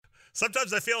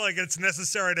Sometimes I feel like it's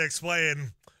necessary to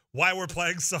explain why we're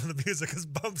playing some of the music as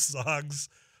bump songs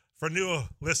for new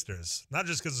listeners. Not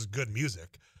just because it's good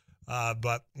music,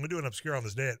 but we do an obscure on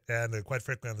this date, and quite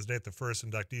frankly, on this date, the first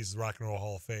inductees of the Rock and Roll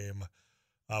Hall of Fame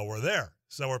were there.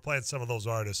 So we're playing some of those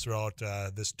artists throughout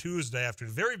this Tuesday after a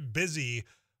very busy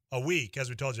a week, as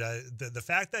we told you. The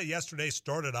fact that yesterday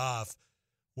started off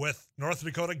with North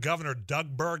Dakota Governor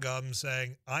Doug Burgum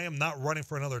saying, I am not running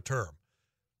for another term.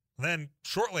 And then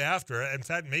shortly after, in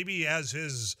fact, maybe as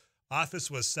his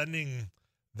office was sending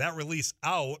that release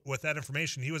out with that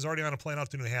information, he was already on a plane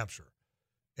out to New Hampshire.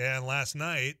 And last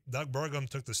night, Doug Burgum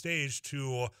took the stage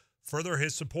to further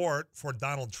his support for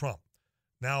Donald Trump.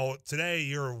 Now, today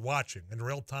you're watching in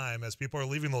real time as people are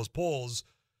leaving those polls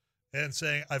and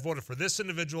saying, I voted for this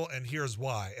individual and here's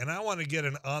why. And I want to get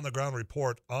an on-the-ground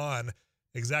report on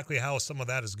exactly how some of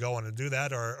that is going. And do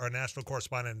that, our national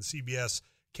correspondent and CBS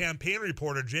campaign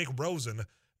reporter, Jake Rosen,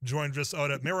 joined us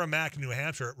out at Merrimack, New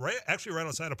Hampshire, right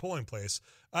outside a polling place.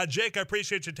 Jake, I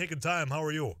appreciate you taking time. How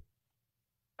are you?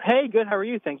 Hey, good. How are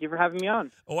you? Thank you for having me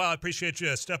on. Oh, well, I appreciate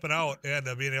you stepping out and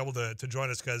being able to join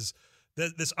us because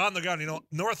this on the ground,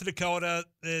 North Dakota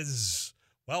is,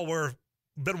 well, we're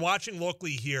been watching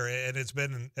locally here, and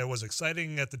it was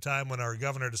exciting at the time when our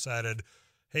governor decided,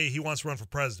 hey, he wants to run for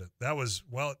president. That was,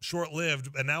 well, short-lived,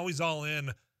 and now he's all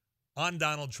in on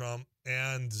Donald Trump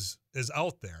and is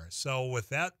out there. So with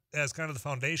that as kind of the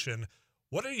foundation,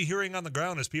 what are you hearing on the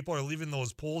ground as people are leaving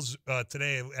those polls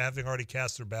today having already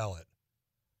cast their ballot?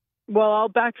 Well, I'll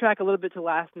backtrack a little bit to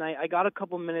last night. I got a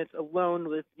couple minutes alone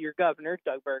with your governor,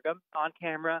 Doug Burgum, on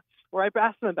camera, where I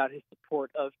asked him about his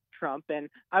support of Trump. And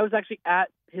I was actually at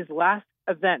his last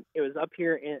event. It was up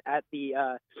here at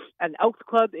an Elks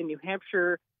Club in New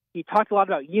Hampshire. He talked a lot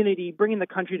about unity, bringing the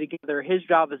country together, his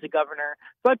job as a governor.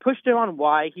 So I pushed him on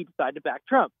why he decided to back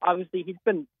Trump. Obviously, he's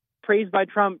been praised by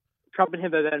Trump. Trump and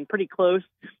him have been pretty close,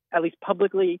 at least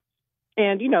publicly.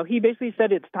 And, he basically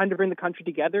said it's time to bring the country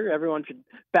together. Everyone should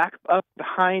back up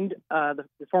behind the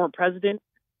former president.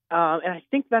 And I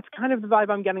think that's kind of the vibe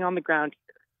I'm getting on the ground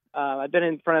here. I've been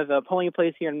in front of a polling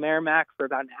place here in Merrimack for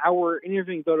about an hour,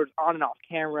 interviewing voters on and off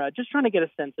camera, just trying to get a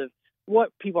sense of what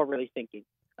people are really thinking.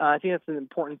 I think that's an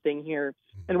important thing here.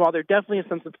 And while there definitely is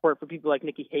some support for people like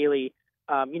Nikki Haley,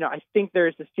 I think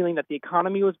there's this feeling that the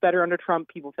economy was better under Trump.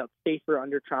 People felt safer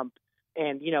under Trump.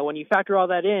 And, when you factor all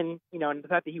that in, and the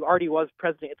fact that he already was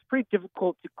president, it's pretty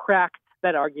difficult to crack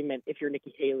that argument if you're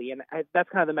Nikki Haley. And that's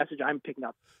kind of the message I'm picking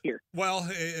up here. Well,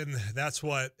 and that's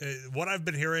what I've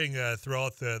been hearing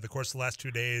throughout the course of the last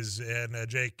 2 days. And,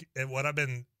 Jake, what I've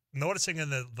been noticing in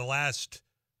the last,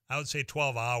 I would say,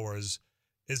 12 hours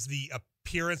is the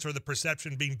appearance or the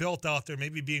perception being built out there,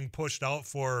 maybe being pushed out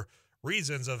for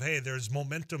reasons of, hey, there's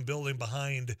momentum building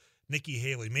behind Nikki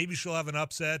Haley. Maybe she'll have an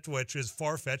upset, which is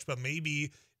far-fetched, but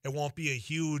maybe it won't be a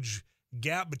huge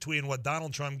gap between what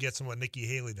Donald Trump gets and what Nikki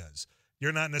Haley does.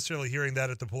 You're not necessarily hearing that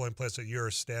at the polling place that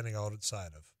you're standing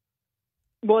outside of.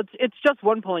 Well, it's just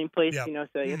one polling place, Yep.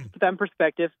 So it's put that in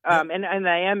perspective. And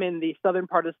I am in the southern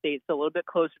part of the state, so a little bit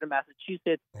closer to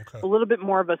Massachusetts, Okay. a little bit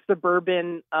more of a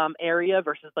suburban area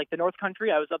versus like the North Country.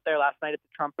 I was up there last night at the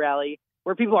Trump rally,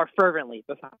 where people are fervently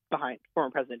behind former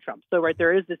President Trump. So, right,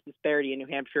 there is this disparity in New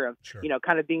Hampshire of, Sure.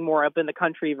 kind of being more up in the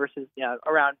country versus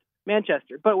around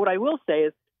Manchester. But what I will say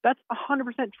is that's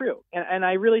 100% true. And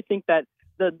I really think that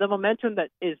the momentum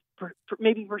that is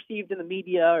maybe perceived in the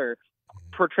media or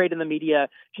portrayed in the media,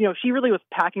 she really was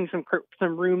packing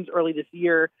some rooms early this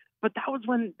year. But that was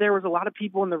when there was a lot of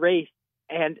people in the race.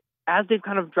 And as they've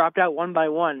kind of dropped out one by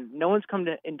one, no one's come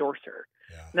to endorse her.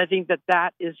 Yeah. And I think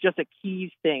that is just a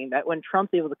key thing, that when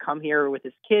Trump's able to come here with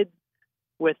his kids,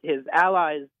 with his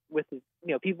allies, with his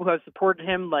people who have supported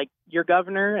him, like your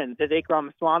governor and Vivek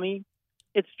Ramaswamy,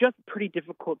 it's just pretty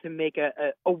difficult to make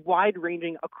a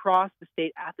wide-ranging, across the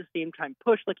state at the same time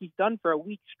push like he's done for a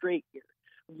week straight here.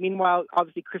 Meanwhile,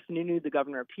 obviously, Chris Sununu, the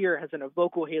governor up here, has been a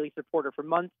vocal Haley supporter for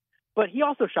months, but he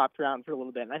also shopped around for a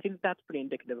little bit, and I think that's pretty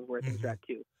indicative of where things are at,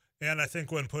 too. And I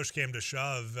think when push came to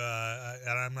shove,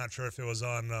 and I'm not sure if it was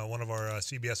on one of our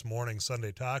CBS Morning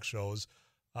Sunday talk shows,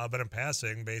 but in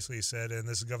passing, basically said, and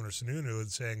this is Governor Sununu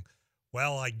saying,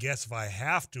 well, I guess if I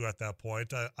have to at that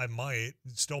point, I might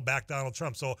still back Donald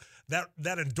Trump. So that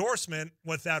endorsement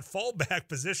with that fallback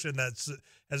position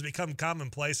has become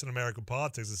commonplace in American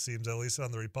politics, it seems, at least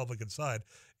on the Republican side.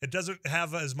 It doesn't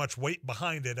have as much weight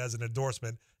behind it as an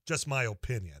endorsement, just my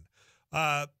opinion.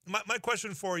 My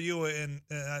question for you, and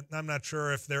I'm not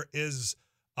sure if there is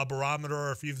a barometer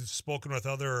or if you've spoken with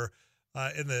other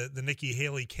in the Nikki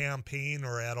Haley campaign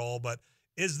or at all, but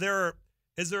is there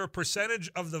a percentage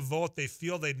of the vote they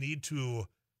feel they need to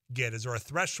get? Is there a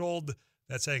threshold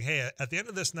that's saying, hey, at the end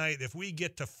of this night, if we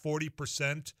get to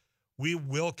 40%, we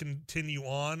will continue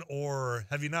on? Or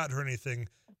have you not heard anything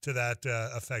to that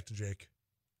effect, Jake?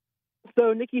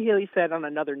 So Nikki Haley said on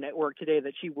another network today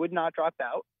that she would not drop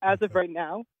out. As of right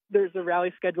now, there's a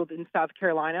rally scheduled in South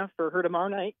Carolina for her tomorrow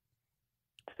night.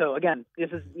 So again, this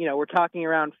is, we're talking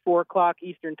around 4 o'clock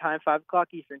Eastern time, 5 o'clock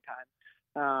Eastern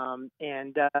time.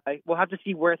 And we'll have to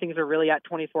see where things are really at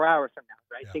 24 hours from now,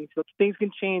 right? Yeah. Things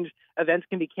can change. Events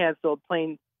can be canceled.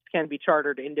 Planes can be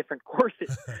chartered in different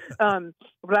courses.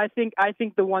 But I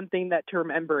think the one thing that to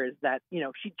remember is that,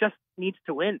 she just needs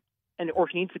to win. Or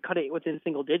she needs to cut it within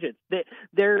single digits.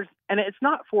 And it's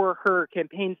not for her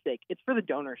campaign's sake; it's for the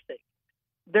donors' sake.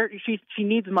 She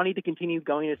needs money to continue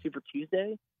going to Super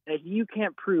Tuesday. And if you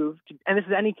can't prove, and this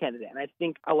is any candidate, and I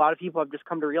think a lot of people have just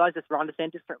come to realize this. Ron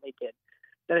DeSantis certainly did.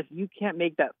 That if you can't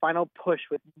make that final push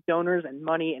with donors and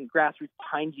money and grassroots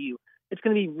behind you, it's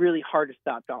going to be really hard to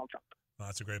stop Donald Trump. Well,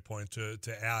 that's a great point to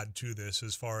add to this,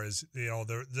 as far as,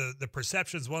 the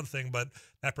perception is one thing, but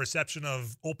that perception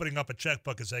of opening up a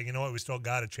checkbook and saying, you know what, we still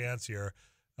got a chance here,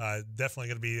 definitely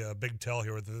going to be a big tell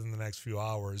here within the next few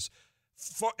hours.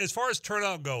 As far as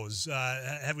turnout goes,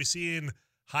 have we seen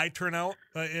high turnout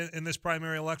in this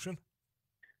primary election?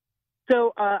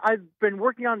 So I've been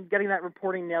working on getting that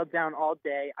reporting nailed down all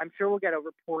day. I'm sure we'll get a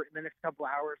report in the next couple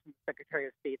hours from the Secretary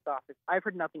of State's office. I've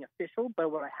heard nothing official,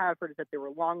 but what I have heard is that there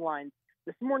were long lines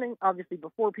this morning, obviously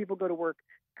before people go to work,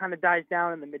 kind of dies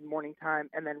down in the mid-morning time.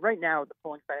 And then right now, the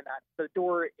polling side of that, the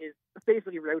door is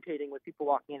basically rotating with people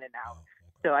walking in and out. Oh,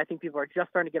 okay. So I think people are just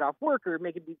starting to get off work or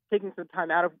maybe taking some time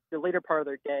out of the later part of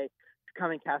their day to come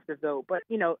and cast a vote. But,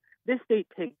 this state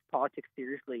takes politics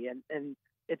seriously, and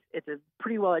it's a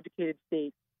pretty well-educated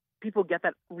state. People get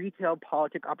that retail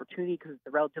politic opportunity because it's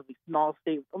a relatively small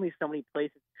state with only so many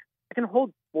places. It can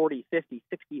hold 40, 50,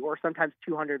 60, or sometimes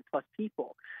 200 plus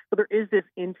people. So there is this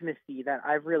intimacy that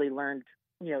I've really learned,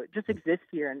 it just exists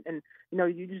here. And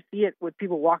you just see it with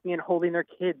people walking in, holding their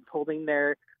kids, holding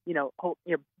their,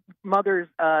 mothers,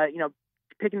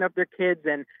 picking up their kids,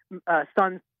 and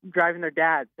sons driving their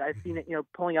dads. I've seen it,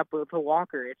 pulling up with a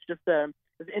walker. It's just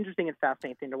it's an interesting and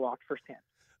fascinating thing to watch firsthand.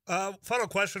 Final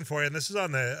question for you, and this is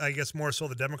on the, I guess, more so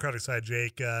the Democratic side,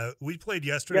 Jake. We played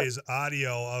yesterday's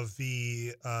audio of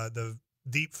the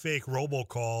deep fake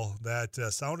robocall that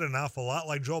sounded an awful lot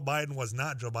like Joe Biden was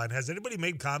not Joe Biden. Has anybody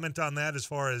made comment on that, as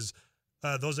far as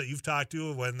those that you've talked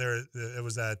to, when it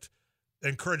was that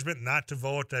encouragement not to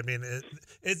vote? I mean,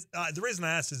 the reason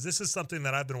I asked is this is something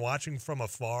that I've been watching from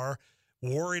afar,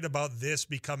 worried about this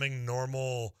becoming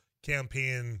normal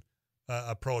campaign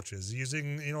approaches,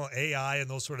 using AI and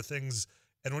those sort of things.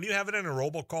 And when you have it in a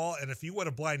robocall, and if you would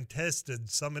have blind tested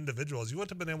some individuals, you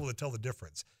wouldn't have been able to tell the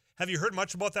difference. Have you heard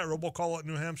much about that robocall at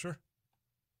New Hampshire?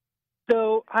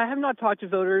 So I have not talked to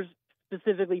voters,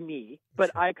 specifically me,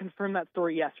 but sure. I confirmed that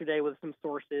story yesterday with some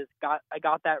sources. I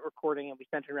got that recording, and we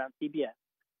sent it around CBS.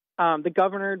 The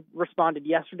governor responded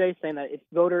yesterday saying that it's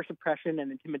voter suppression and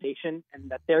intimidation, and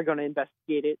that they're going to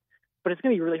investigate it. But it's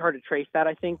going to be really hard to trace that,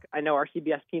 I think. I know our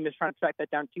CBS team is trying to track that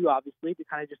down too, obviously, to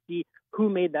kind of just see who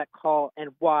made that call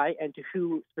and why, and to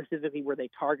who specifically were they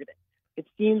targeting. It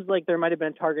seems like there might have been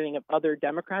a targeting of other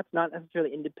Democrats, not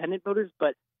necessarily independent voters,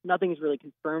 but nothing's really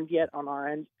confirmed yet on our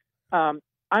end.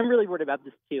 I'm really worried about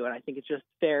this too, and I think it's just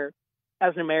fair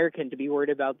as an American to be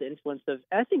worried about the influence of,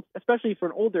 I think especially for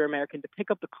an older American, to pick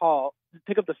up the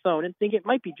phone and think it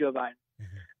might be Joe Biden.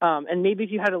 Mm-hmm. And maybe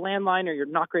if you had a landline or you're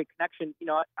not great connection,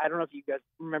 I don't know if you guys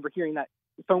remember hearing that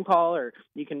phone call, or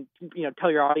you can, tell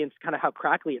your audience kind of how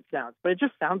crackly it sounds, but it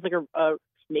just sounds like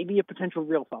maybe a potential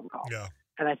real phone call. Yeah.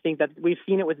 And I think that we've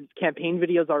seen it with campaign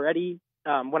videos already.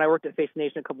 When I worked at Face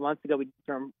Nation a couple months ago, we did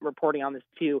some reporting on this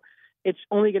too. It's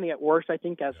only going to get worse, I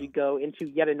think, as we go into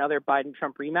yet another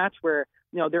Biden-Trump rematch where,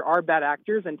 there are bad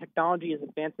actors and technology is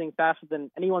advancing faster than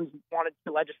anyone's wanted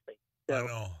to legislate. So,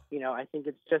 I think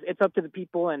it's up to the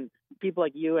people, and people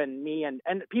like you and me and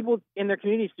people in their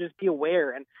communities to just be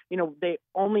aware. And,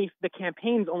 the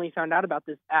campaigns only found out about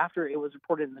this after it was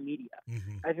reported in the media.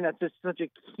 Mm-hmm. I think that's just such a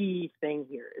key thing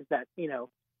here, is that,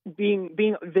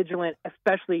 being vigilant,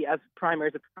 especially as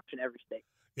primaries approach in every state.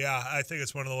 Yeah, I think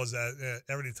it's one of those that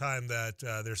every time that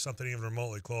there's something even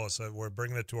remotely close, we're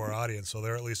bringing it to our audience, so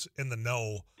they're at least in the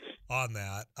know on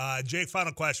that. Jake,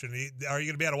 final question. Are you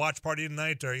going to be at a watch party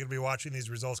tonight, or are you going to be watching these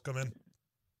results come in?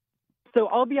 So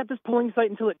I'll be at this polling site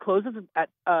until it closes at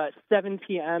 7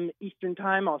 p.m. Eastern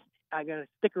time. I'm going to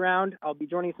stick around. I'll be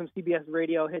joining some CBS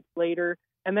radio hits later,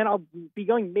 and then I'll be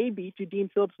going maybe to Dean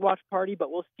Phillips' watch party,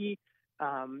 but we'll see.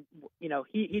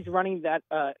 He's running that,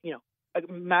 a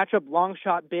matchup long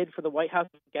shot bid for the White House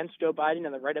against Joe Biden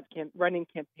and the write-in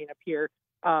campaign up here.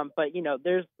 But,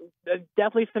 there's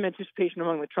definitely some anticipation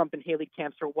among the Trump and Haley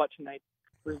camps for what tonight's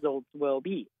results will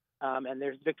be. And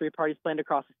there's victory parties planned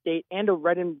across the state and a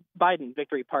Red and Biden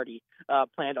victory party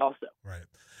planned also. Right.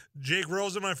 Jake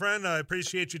Rosen, my friend, I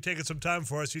appreciate you taking some time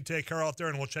for us. You take care out there,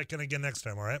 and we'll check in again next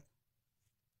time, all right?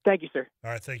 Thank you, sir.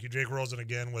 All right, thank you. Jake Rosen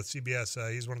again with CBS.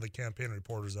 He's one of the campaign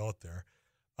reporters out there.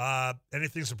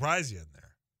 Anything surprise you in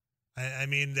there? I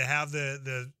mean, to have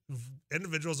the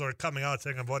individuals that are coming out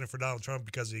saying I'm voting for Donald Trump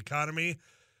because of the economy,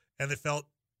 and they felt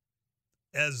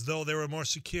as though they were more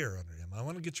secure under him. I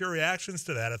want to get your reactions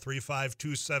to that at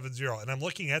 35270. And I'm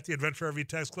looking at the Adventure RV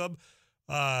Text Club.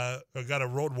 I got a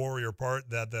Road Warrior part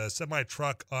that the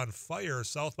semi-truck on fire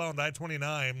southbound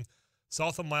I-29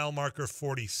 south of mile marker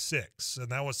 46. And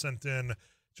that was sent in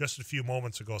just a few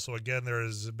moments ago. So, again, there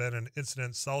has been an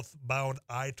incident southbound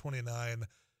I-29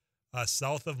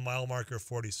 south of mile marker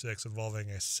 46 involving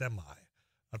a semi. I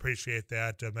appreciate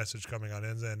that message coming on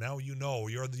in. And now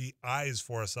you're the eyes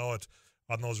for us out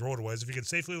on those roadways. If you can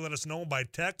safely let us know by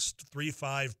text,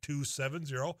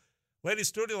 35270. Ladies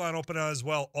studio line open as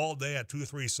well all day at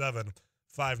 237-5948.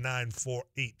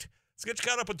 Let's get you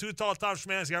caught up with Too Tall Tom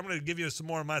Szymanski. I'm going to give you some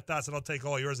more of my thoughts, and I'll take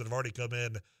all yours that have already come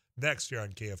in next year on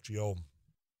KFGO.